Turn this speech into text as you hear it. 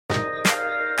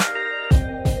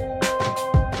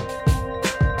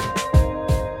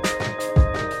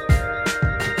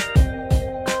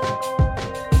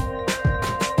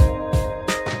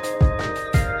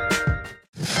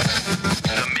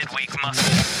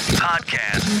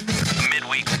Podcast. The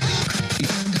Midweek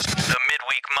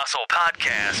Muscle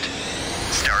Podcast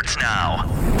starts now.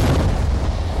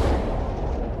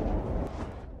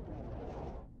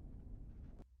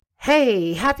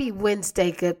 Hey, happy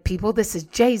Wednesday, good people. This is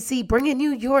Jay-Z bringing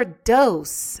you your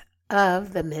dose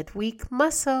of the Midweek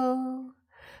Muscle.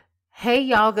 Hey,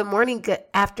 y'all. Good morning, good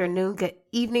afternoon, good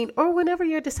evening, or whenever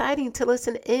you're deciding to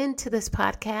listen in to this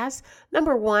podcast.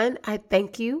 Number one, I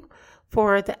thank you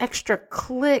for the extra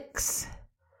clicks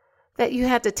that you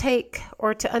had to take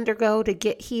or to undergo to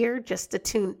get here just to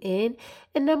tune in.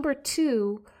 And number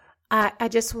two, I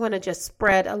just want to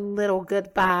spread a little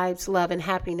good vibes, love, and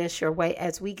happiness your way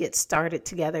as we get started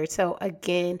together. So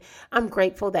again, I'm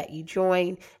grateful that you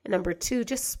joined. And number two,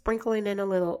 just sprinkling in a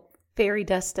little fairy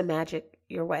dust and magic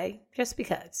your way, just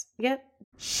because. Yep.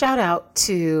 Shout out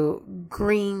to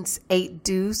Green's 8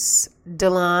 Deuce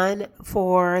Delon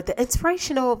for the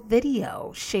inspirational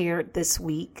video shared this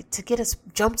week to get us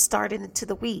jump started into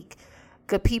the week.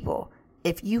 Good people,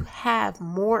 if you have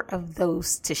more of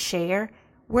those to share,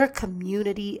 we're a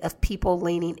community of people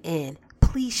leaning in.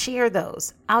 Please share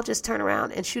those. I'll just turn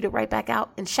around and shoot it right back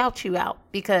out and shout you out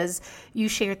because you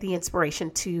shared the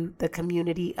inspiration to the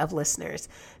community of listeners.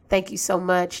 Thank you so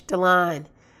much, Delon.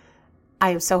 I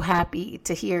am so happy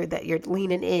to hear that you're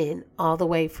leaning in all the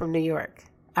way from New York.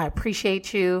 I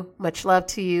appreciate you. Much love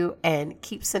to you, and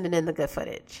keep sending in the good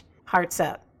footage. Hearts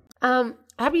up.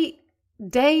 Happy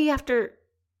day after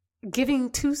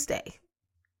Giving Tuesday.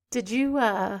 Did you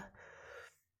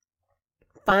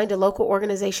find a local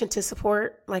organization to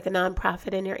support, like a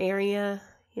nonprofit in your area?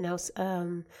 You know,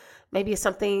 maybe it's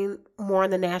something more on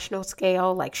the national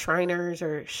scale, like Shriners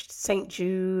or St.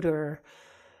 Jude or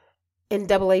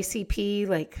NAACP.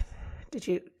 Like, did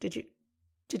you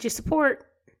support?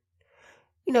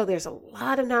 You know, there's a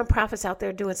lot of nonprofits out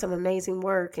there doing some amazing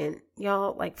work, and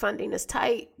y'all, like, funding is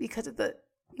tight because of the,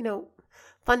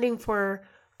 funding for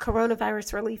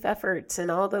coronavirus relief efforts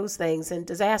and all those things, and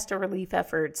disaster relief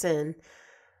efforts and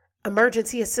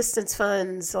emergency assistance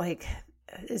funds. Like,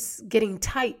 is getting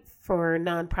tight for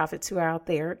nonprofits who are out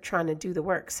there trying to do the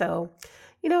work. So,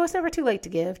 it's never too late to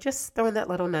give. Just throwing that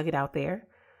little nugget out there.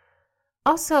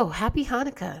 Also, happy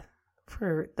Hanukkah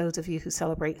for those of you who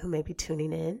celebrate, who may be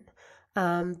tuning in.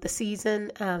 The season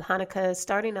of Hanukkah is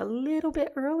starting a little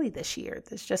bit early this year.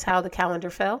 That's just how the calendar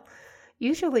fell.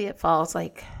 Usually it falls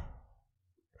like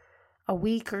a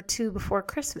week or two before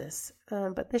Christmas.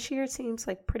 But this year it seems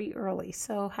like pretty early.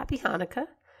 So happy Hanukkah.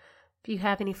 If you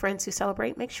have any friends who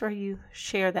celebrate, make sure you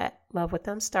share that love with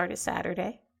them. Started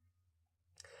Saturday.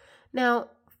 Now,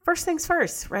 first things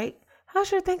first, right?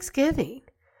 How's your Thanksgiving?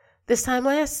 This time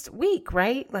last week,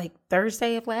 right? Like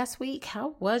Thursday of last week.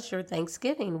 How was your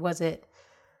Thanksgiving? Was it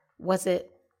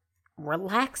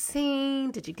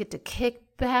relaxing? Did you get to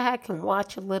kick back and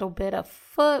watch a little bit of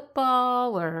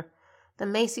football or the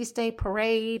Macy's Day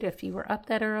Parade if you were up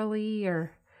that early?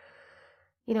 Or,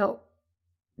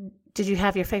 did you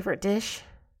have your favorite dish?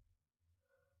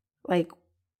 Like,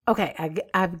 okay,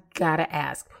 I've got to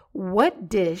ask, what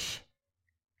dish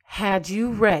had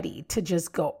you ready to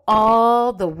just go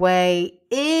all the way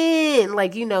in?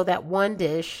 Like, that one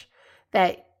dish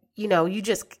that, you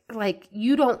just, like,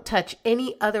 you don't touch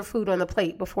any other food on the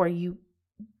plate before you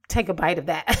take a bite of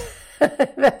that,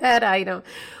 that item.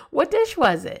 What dish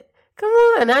was it? Come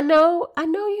on. I know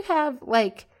you have,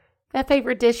 like, that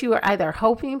favorite dish you were either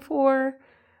hoping for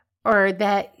or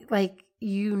that, like,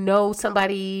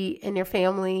 somebody in your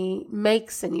family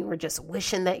makes and you were just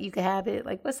wishing that you could have it.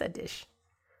 Like, what's that dish?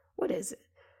 What is it?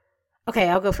 Okay,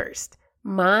 I'll go first.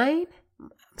 Mine.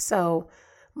 So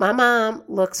my mom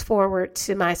looks forward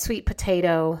to my sweet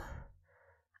potato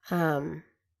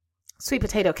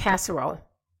casserole.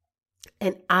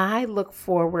 And I look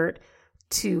forward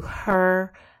to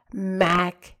her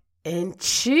mac and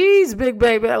cheese, big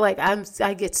baby. Like,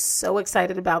 I get so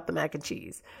excited about the mac and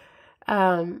cheese.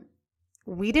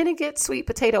 We didn't get sweet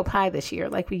potato pie this year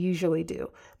like we usually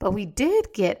do, but we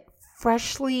did get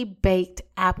freshly baked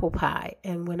apple pie.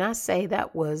 And when I say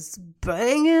that was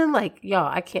banging, like,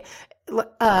 y'all, I can't,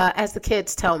 as the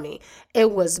kids tell me,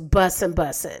 it was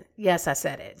bussin'. Yes, I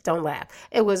said it. Don't laugh.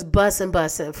 It was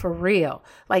bussin' for real.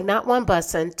 Like, not one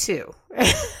bussin', two.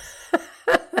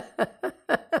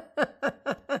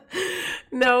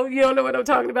 No, you don't know what I'm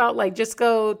talking about. Like, just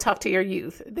go talk to your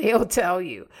youth. They'll tell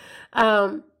you.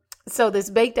 So this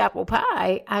baked apple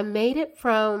pie, I made it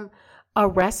from a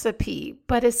recipe,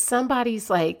 but it's somebody's,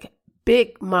 like,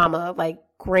 big mama, like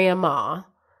grandma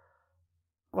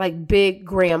like big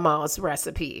grandma's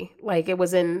recipe. Like it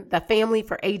was in the family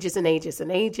for ages and ages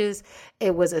and ages.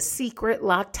 It was a secret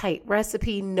Loctite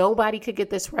recipe. Nobody could get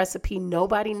this recipe.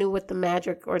 Nobody knew what the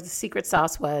magic or the secret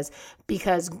sauce was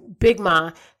because Big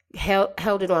Ma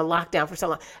held it on lockdown for so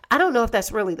long. I don't know if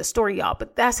that's really the story, y'all,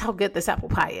 but that's how good this apple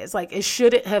pie is. Like it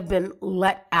shouldn't have been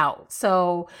let out.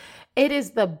 So it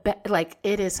is the best, like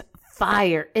it is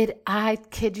fire. I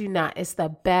kid you not, it's the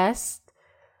best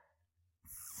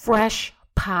fresh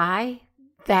pie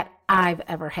that I've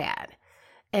ever had.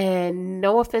 And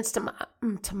no offense to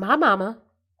my mama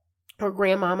or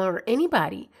grandmama or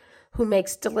anybody who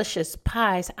makes delicious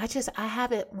pies. I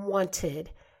haven't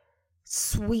wanted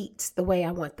sweets the way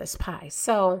I want this pie.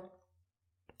 So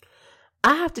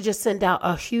I have to just send out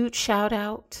a huge shout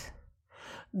out.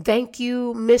 Thank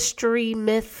you, mystery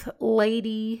myth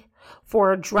lady,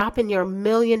 for dropping your $1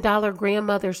 million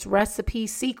grandmother's recipe,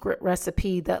 secret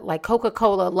recipe that like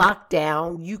Coca-Cola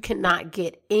lockdown, you cannot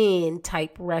get in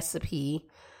type recipe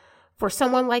for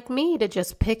someone like me to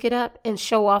just pick it up and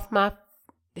show off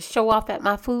at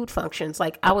my food functions.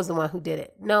 Like I was the one who did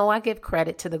it. No, I give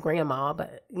credit to the grandma,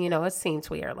 but it seems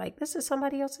weird. Like this is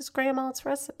somebody else's grandma's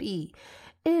recipe.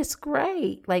 It's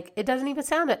great. Like it doesn't even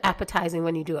sound appetizing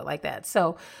when you do it like that.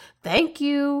 So thank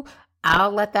you.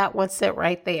 I'll let that one sit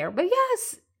right there. But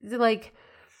yes, like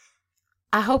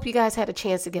I hope you guys had a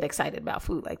chance to get excited about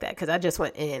food like that because I just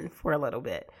went in for a little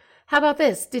bit. How about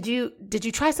this? Did you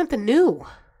try something new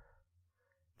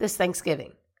this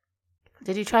Thanksgiving?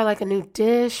 Did you try like a new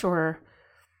dish or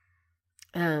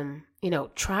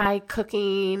try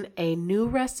cooking a new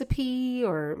recipe,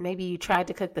 or maybe you tried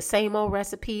to cook the same old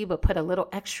recipe but put a little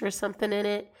extra something in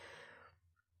it?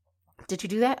 Did you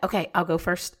do that? Okay, I'll go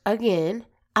first again.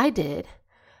 I did.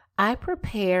 I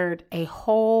prepared a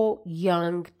whole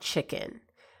young chicken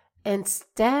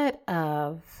instead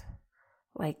of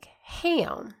like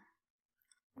ham,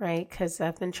 right? Because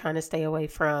I've been trying to stay away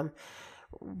from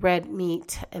red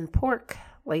meat and pork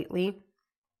lately.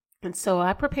 And so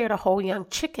I prepared a whole young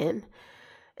chicken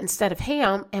instead of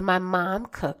ham, and my mom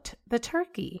cooked the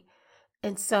turkey.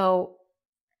 And so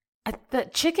the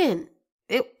chicken,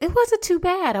 it wasn't too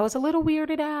bad. I was a little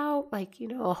weirded out. Like,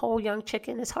 a whole young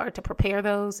chicken is hard to prepare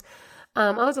those.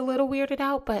 I was a little weirded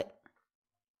out, but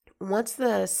once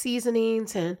the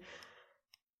seasonings and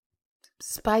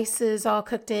spices all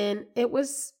cooked in, it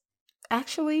was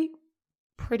actually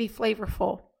pretty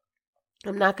flavorful.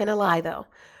 I'm not going to lie though.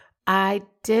 I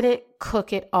didn't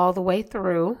cook it all the way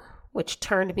through, which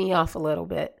turned me off a little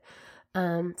bit.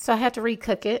 So I had to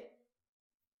recook it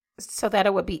so that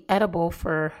it would be edible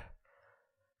for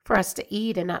us to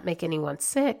eat and not make anyone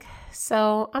sick.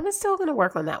 So I'm still going to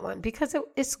work on that one because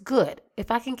it's good.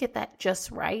 If I can get that just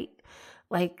right,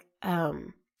 like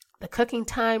the cooking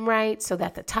time right so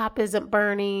that the top isn't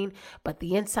burning, but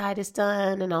the inside is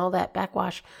done and all that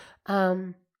backwash,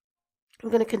 I'm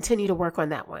going to continue to work on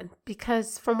that one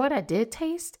because from what I did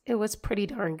taste, it was pretty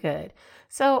darn good.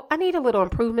 So I need a little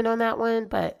improvement on that one,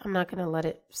 but I'm not going to let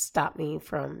it stop me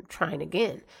from trying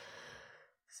again.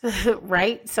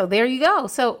 Right? So there you go.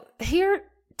 So here,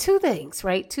 two things,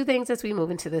 right? Two things as we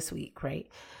move into this week, right?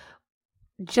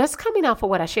 Just coming off of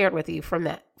what I shared with you from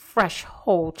that fresh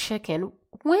whole chicken,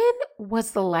 when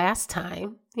was the last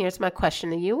time, here's my question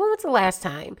to you, when was the last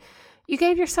time you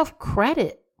gave yourself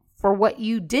credit for what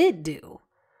you did do,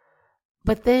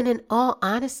 but then in all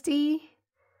honesty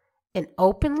and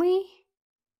openly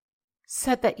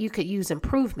said that you could use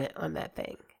improvement on that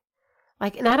thing?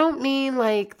 Like, and I don't mean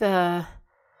like the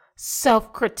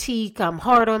self-critique, I'm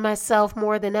hard on myself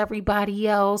more than everybody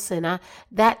else, and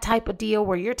that type of deal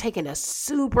where you're taking a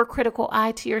super critical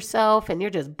eye to yourself and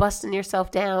you're just busting yourself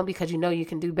down because you know you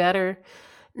can do better.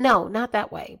 No, not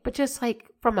that way, but just like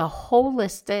from a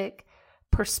holistic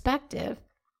perspective,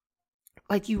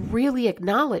 like you really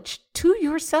acknowledged to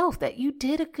yourself that you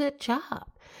did a good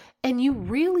job and you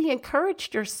really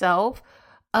encouraged yourself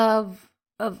of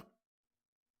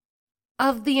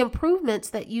the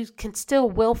improvements that you can still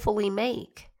willfully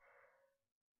make,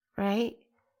 right?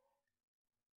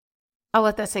 I'll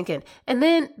let that sink in. And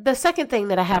then the second thing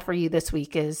that I have for you this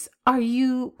week is, are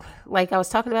you, like I was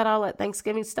talking about all that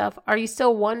Thanksgiving stuff, are you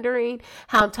still wondering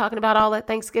how I'm talking about all that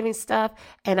Thanksgiving stuff?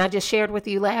 And I just shared with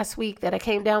you last week that I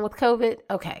came down with COVID.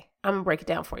 Okay, I'm going to break it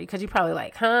down for you because you're probably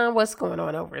like, what's going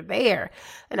on over there?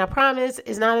 And I promise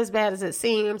it's not as bad as it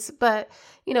seems. But,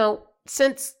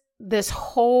 since this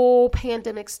whole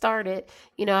pandemic started,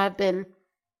 I've been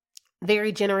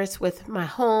very generous with my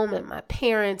home and my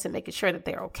parents and making sure that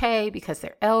they're okay because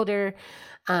they're elder.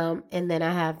 And then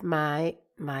I have my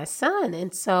son.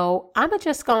 And so I'm going to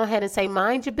just go ahead and say,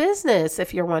 mind your business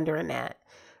if you're wondering that,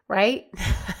 right?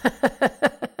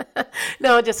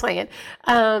 No, just playing.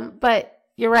 But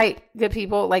you're right, good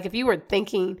people. Like if you were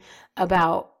thinking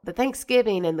about the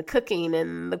Thanksgiving and the cooking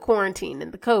and the quarantine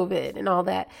and the COVID and all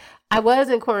that, I was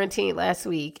in quarantine last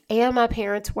week and my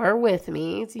parents were with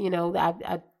me. You know,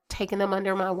 I've taken them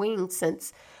under my wing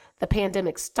since the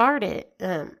pandemic started.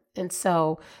 And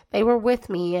so they were with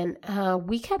me and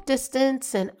we kept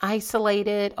distance and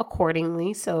isolated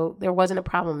accordingly. So there wasn't a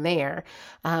problem there.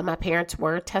 My parents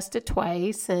were tested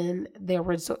twice and their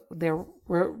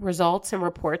results and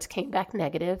reports came back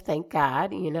negative. Thank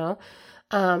God, you know.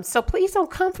 So please don't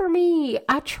come for me.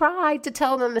 I tried to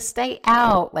tell them to stay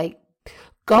out, like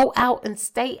go out and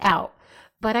stay out.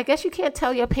 But I guess you can't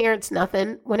tell your parents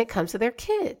nothing when it comes to their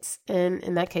kids. And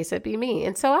in that case, it'd be me.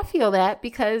 And so I feel that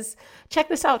because check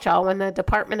this out, y'all. When the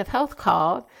Department of Health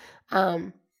called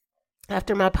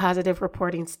after my positive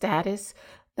reporting status,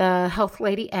 the health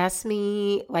lady asked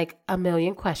me like a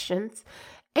million questions.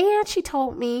 And she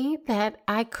told me that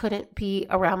I couldn't be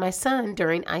around my son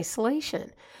during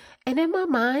isolation. And in my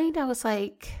mind, I was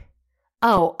like,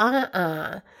 oh,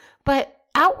 But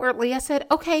outwardly, I said,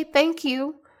 okay, thank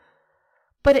you.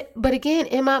 But again,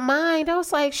 in my mind, I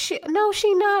was like, no,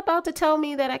 she not about to tell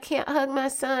me that I can't hug my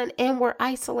son and we're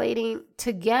isolating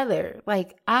together.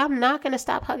 Like, I'm not going to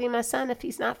stop hugging my son if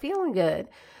he's not feeling good.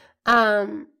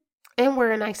 And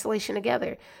we're in isolation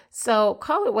together. So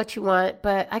call it what you want,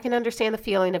 but I can understand the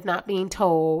feeling of not being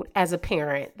told as a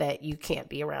parent that you can't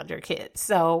be around your kids.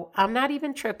 So I'm not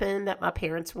even tripping that my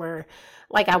parents were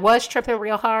like, I was tripping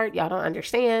real hard. Y'all don't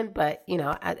understand, but you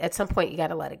know, at some point you got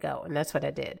to let it go. And that's what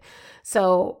I did.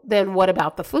 So then what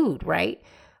about the food, right?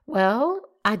 Well,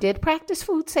 I did practice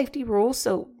food safety rules.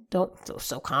 So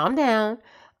calm down.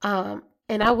 And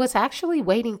I was actually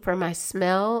waiting for my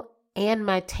smell and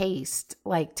my taste,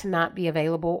 like to not be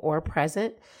available or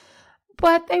present,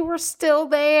 but they were still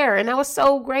there. And I was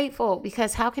so grateful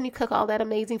because how can you cook all that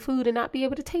amazing food and not be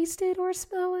able to taste it or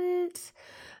smell it?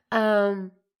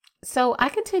 So I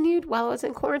continued while I was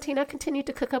in quarantine. I continued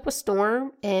to cook up a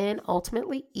storm and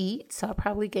ultimately eat. So I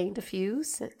probably gained a few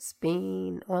since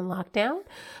being on lockdown,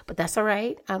 but that's all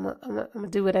right. I'm gonna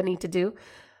do what I need to do.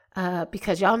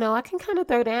 Because y'all know I can kind of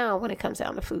throw down when it comes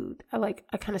down to food. I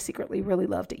kind of secretly really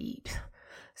love to eat.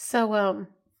 So,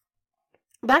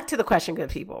 back to the question, good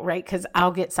people, right? Because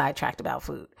I'll get sidetracked about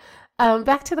food.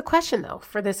 Back to the question though,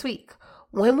 for this week.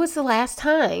 When was the last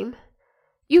time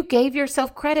you gave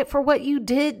yourself credit for what you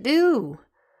did do?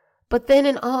 But then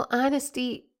in all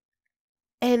honesty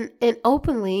and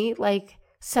openly, like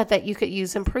said that you could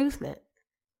use improvement,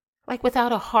 like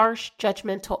without a harsh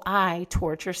judgmental eye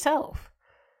towards yourself.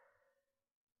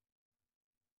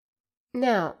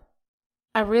 Now,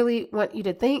 I really want you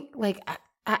to think, like,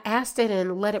 I asked it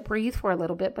and let it breathe for a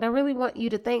little bit, but I really want you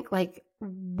to think, like,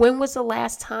 when was the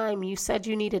last time you said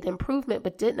you needed improvement,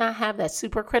 but did not have that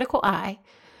super critical eye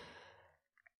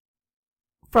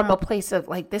from a place of,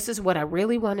 like, this is what I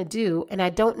really want to do, and I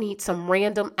don't need some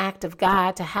random act of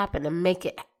God to happen to make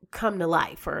it come to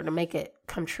life or to make it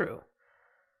come true.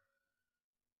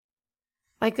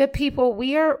 Like, good people,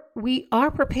 we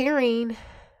are preparing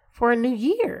for a new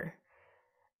year.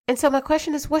 And so my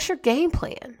question is, what's your game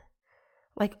plan?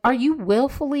 Like, are you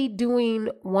willfully doing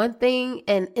one thing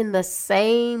and in the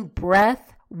same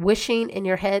breath wishing in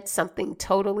your head something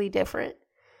totally different?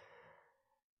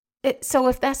 So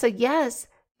if that's a yes,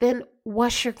 then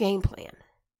what's your game plan?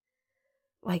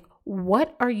 Like,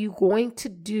 what are you going to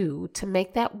do to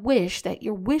make that wish that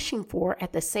you're wishing for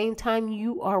at the same time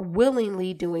you are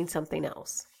willingly doing something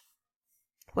else?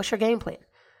 What's your game plan?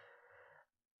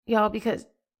 Y'all, because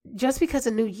just because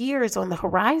a new year is on the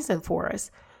horizon for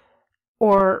us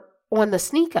or on the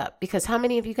sneak up, because how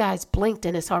many of you guys blinked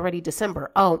and it's already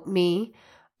December? Oh, me.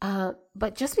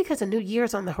 But just because a new year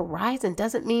is on the horizon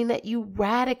doesn't mean that you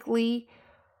radically,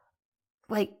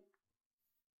 like,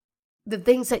 the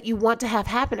things that you want to have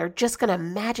happen are just going to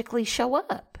magically show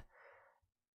up.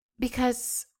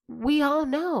 Because we all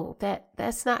know that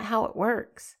that's not how it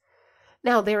works.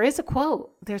 Now, there is a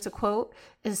quote. There's a quote.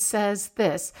 It says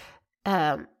this.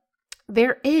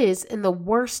 There is, in the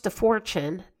worst of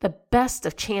fortune, the best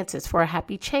of chances for a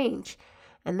happy change.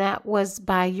 And that was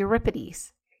by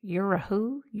Euripides.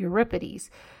 Euripides.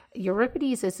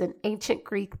 Euripides is an ancient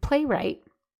Greek playwright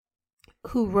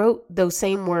who wrote those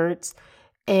same words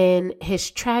in his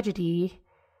tragedy,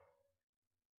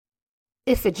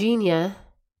 Iphigenia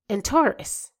in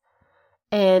Taurus.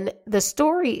 And the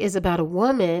story is about a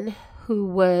woman who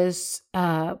was,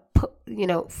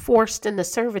 forced into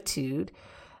servitude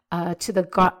to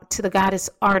the goddess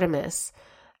Artemis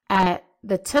at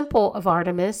the temple of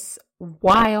Artemis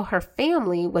while her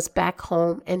family was back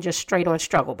home and just straight on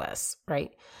struggle bus,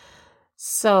 right?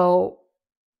 So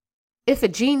if a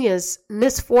genius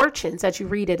misfortunes, as you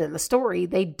read it in the story,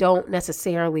 they don't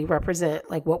necessarily represent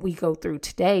like what we go through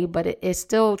today, but it is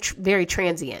still very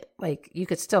transient. Like you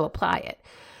could still apply it.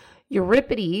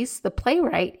 Euripides, the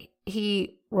playwright,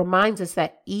 he reminds us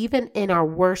that even in our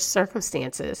worst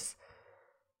circumstances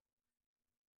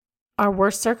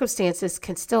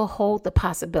can still hold the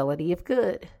possibility of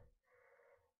good.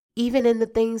 Even in the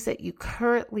things that you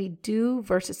currently do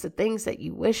versus the things that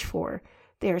you wish for,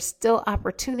 there's still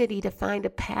opportunity to find a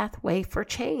pathway for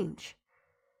change,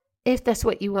 if that's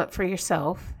what you want for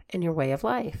yourself and your way of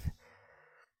life.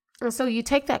 And so you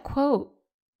take that quote,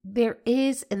 there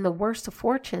is in the worst of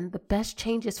fortune, the best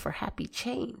changes for happy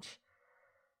change.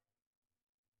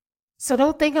 So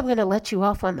don't think I'm going to let you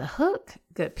off on the hook,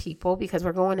 good people, because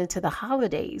we're going into the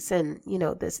holidays and,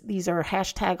 these are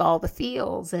hashtag all the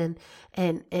feels and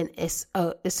it's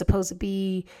supposed to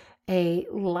be a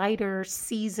lighter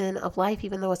season of life,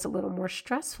 even though it's a little more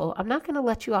stressful. I'm not going to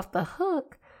let you off the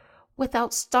hook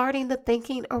without starting the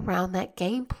thinking around that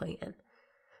game plan,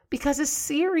 because it's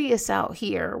serious out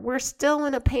here. We're still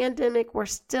in a pandemic. We're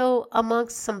still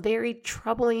amongst some very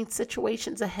troubling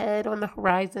situations ahead on the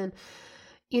horizon.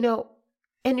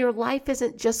 And your life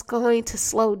isn't just going to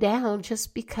slow down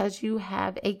just because you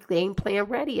have a game plan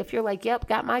ready. If you're like, yep,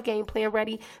 got my game plan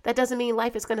ready, that doesn't mean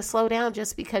life is going to slow down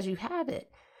just because you have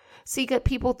it. See, good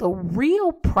people, the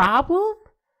real problem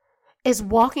is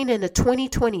walking into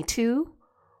 2022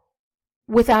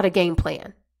 without a game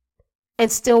plan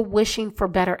and still wishing for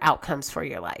better outcomes for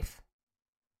your life.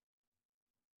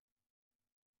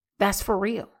 That's for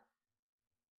real.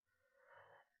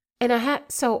 And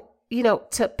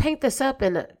to paint this up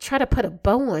and try to put a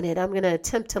bow on it, I'm going to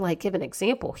attempt to give an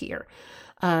example here,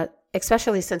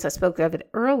 especially since I spoke of it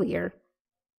earlier,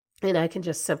 and I can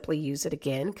just simply use it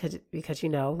again because it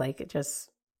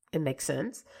makes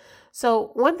sense.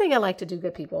 So one thing I like to do,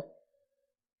 good people,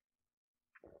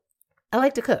 I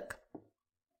like to cook.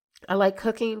 I like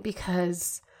cooking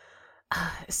because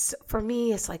for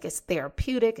me, it's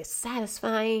therapeutic, it's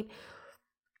satisfying.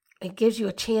 It gives you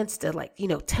a chance to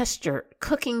test your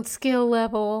cooking skill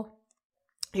level,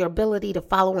 your ability to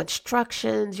follow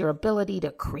instructions, your ability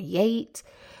to create,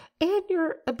 and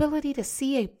your ability to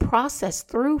see a process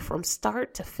through from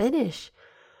start to finish.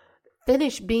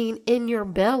 Finish being in your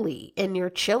belly and you're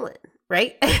chilling,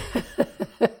 right?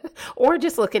 Or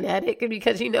just looking at it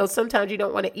because, sometimes you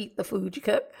don't want to eat the food you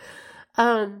cook.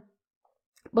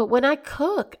 But when I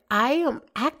cook, I am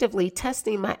actively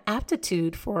testing my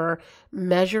aptitude for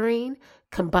measuring,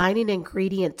 combining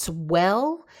ingredients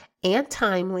well and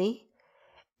timely,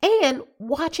 and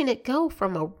watching it go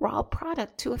from a raw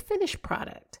product to a finished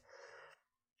product.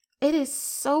 It is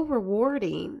so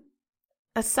rewarding,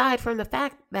 aside from the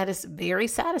fact that it's very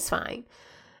satisfying.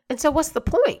 And so what's the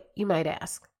point, you might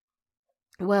ask?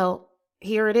 Well,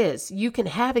 here it is. You can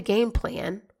have a game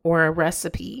plan or a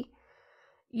recipe.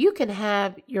 You can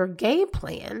have your game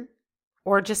plan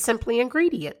or just simply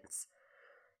ingredients.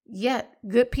 Yet,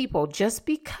 good people, just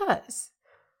because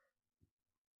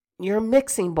your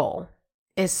mixing bowl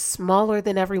is smaller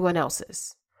than everyone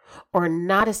else's, or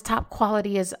not as top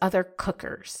quality as other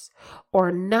cookers,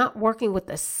 or not working with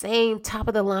the same top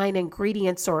of the line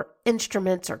ingredients or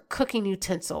instruments or cooking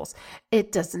utensils,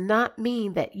 it does not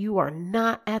mean that you are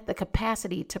not at the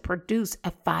capacity to produce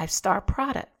a 5-star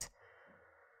product.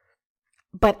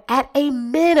 But at a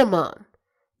minimum,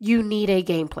 you need a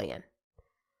game plan.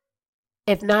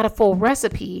 If not a full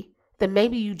recipe, then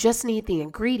maybe you just need the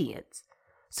ingredients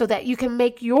so that you can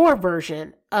make your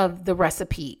version of the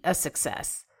recipe a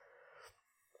success.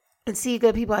 And see,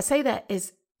 good people, I say that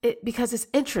because it's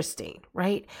interesting,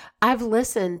 right? I've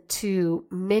listened to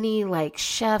many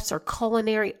chefs or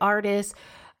culinary artists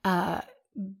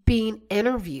being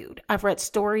interviewed. I've read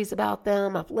stories about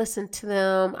them. I've listened to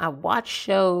them. I've watched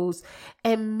shows.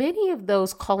 And many of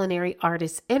those culinary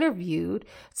artists interviewed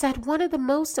said one of the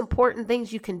most important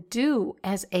things you can do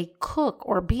as a cook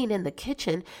or being in the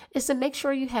kitchen is to make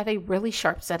sure you have a really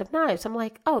sharp set of knives. I'm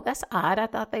like, oh, that's odd. I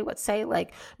thought they would say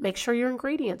make sure your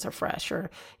ingredients are fresh or,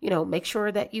 make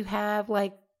sure that you have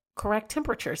correct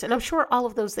temperatures. And I'm sure all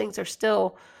of those things are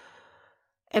still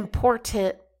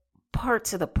important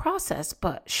parts of the process,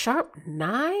 but sharp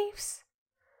knives?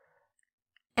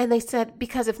 And they said,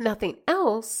 because if nothing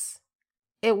else,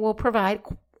 it will provide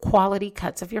quality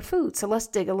cuts of your food. So let's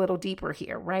dig a little deeper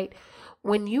here, right?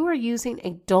 When you are using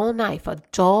a dull knife, a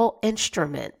dull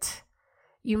instrument,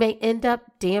 you may end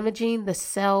up damaging the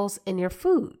cells in your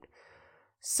food.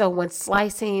 So when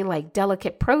slicing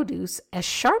delicate produce, a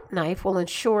sharp knife will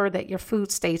ensure that your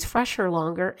food stays fresher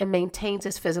longer and maintains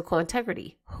its physical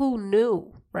integrity. Who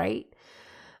knew, right?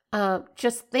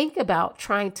 Just think about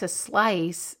trying to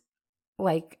slice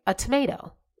like a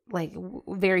tomato, like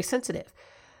very sensitive.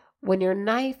 When your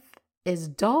knife is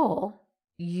dull,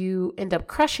 you end up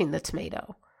crushing the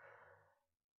tomato.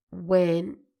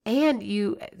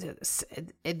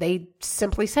 They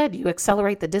simply said you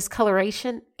accelerate the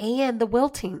discoloration and the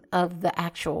wilting of the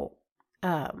actual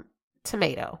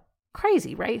tomato.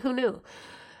 Crazy, right? Who knew?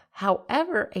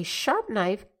 However, a sharp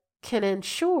knife can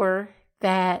ensure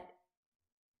that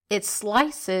it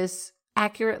slices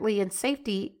accurately and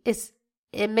safety.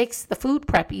 It makes the food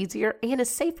prep easier and is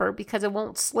safer because it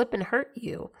won't slip and hurt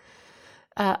you.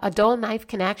 A dull knife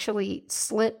can actually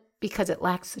slip because it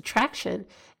lacks the traction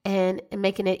and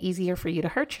making it easier for you to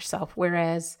hurt yourself.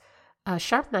 Whereas a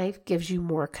sharp knife gives you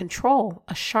more control.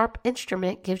 A sharp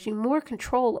instrument gives you more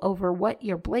control over what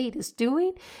your blade is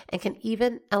doing and can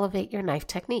even elevate your knife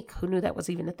technique. Who knew that was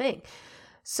even a thing?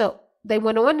 So they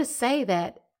went on to say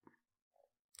that,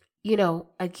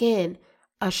 again,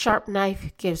 a sharp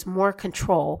knife gives more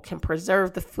control, can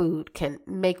preserve the food, can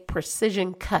make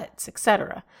precision cuts,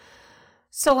 etc.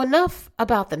 So enough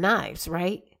about the knives,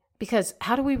 right? Because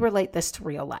how do we relate this to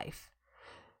real life?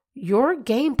 Your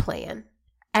game plan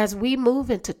as we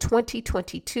move into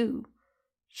 2022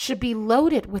 should be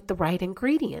loaded with the right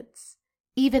ingredients,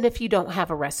 even if you don't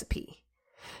have a recipe.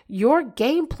 Your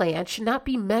game plan should not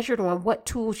be measured on what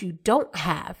tools you don't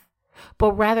have,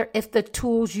 but rather if the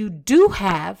tools you do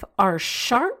have are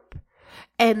sharp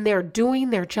and they're doing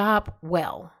their job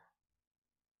well.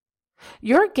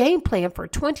 Your game plan for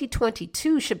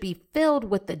 2022 should be filled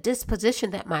with the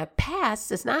disposition that my past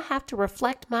does not have to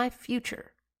reflect my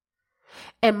future.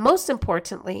 And most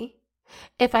importantly,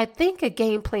 if I think a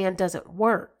game plan doesn't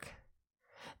work,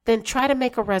 then try to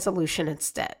make a resolution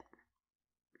instead.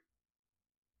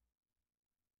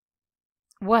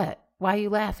 What? Why are you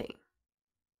laughing?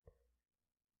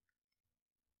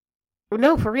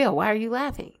 No, for real, why are you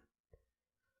laughing?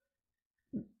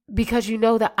 Because you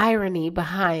know the irony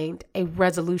behind a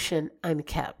resolution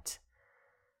unkept.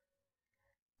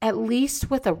 At least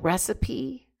with a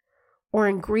recipe or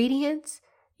ingredients,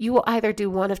 you will either do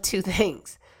one of two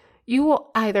things. You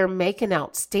will either make an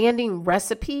outstanding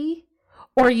recipe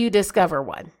or you discover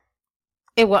one.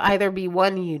 It will either be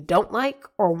one you don't like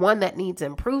or one that needs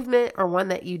improvement or one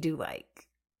that you do like,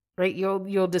 right?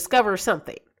 You'll discover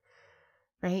something,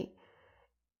 right?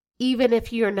 Even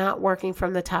if you're not working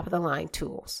from the top of the line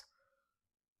tools.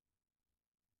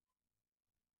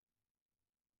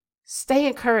 Stay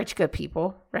encouraged, good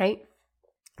people, right?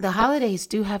 The holidays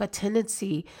do have a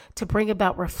tendency to bring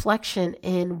about reflection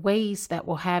in ways that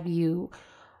will have you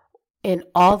in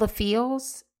all the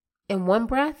feels in one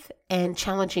breath and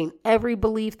challenging every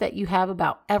belief that you have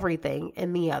about everything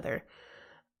in the other.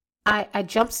 I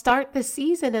jumpstart this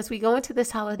season as we go into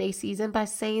this holiday season by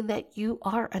saying that you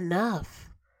are enough.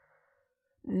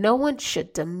 No one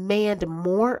should demand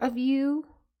more of you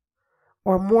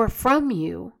or more from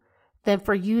you than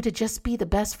for you to just be the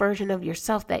best version of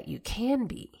yourself that you can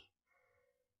be.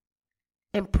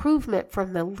 Improvement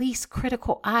from the least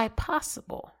critical I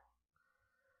possible,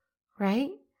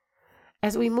 right?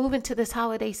 As we move into this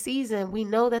holiday season, we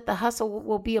know that the hustle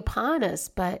will be upon us,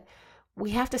 but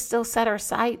we have to still set our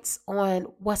sights on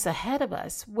what's ahead of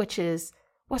us, which is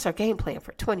what's our game plan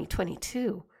for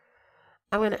 2022.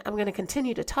 I'm going to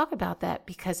continue to talk about that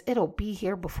because it'll be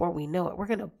here before we know it. We're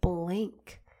going to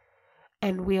blink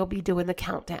and we'll be doing the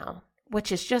countdown,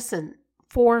 which is just in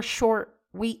 4 short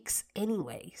weeks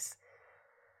anyways.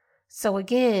 So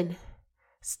again,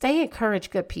 stay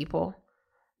encouraged, good people.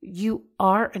 You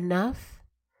are enough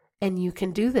and you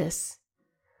can do this.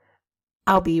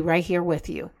 I'll be right here with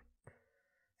you.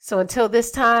 So until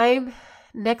this time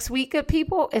next week, good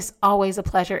people, it's always a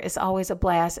pleasure. It's always a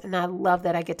blast. And I love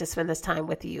that I get to spend this time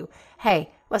with you.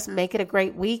 Hey, let's make it a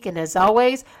great week. And as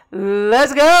always,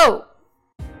 let's go.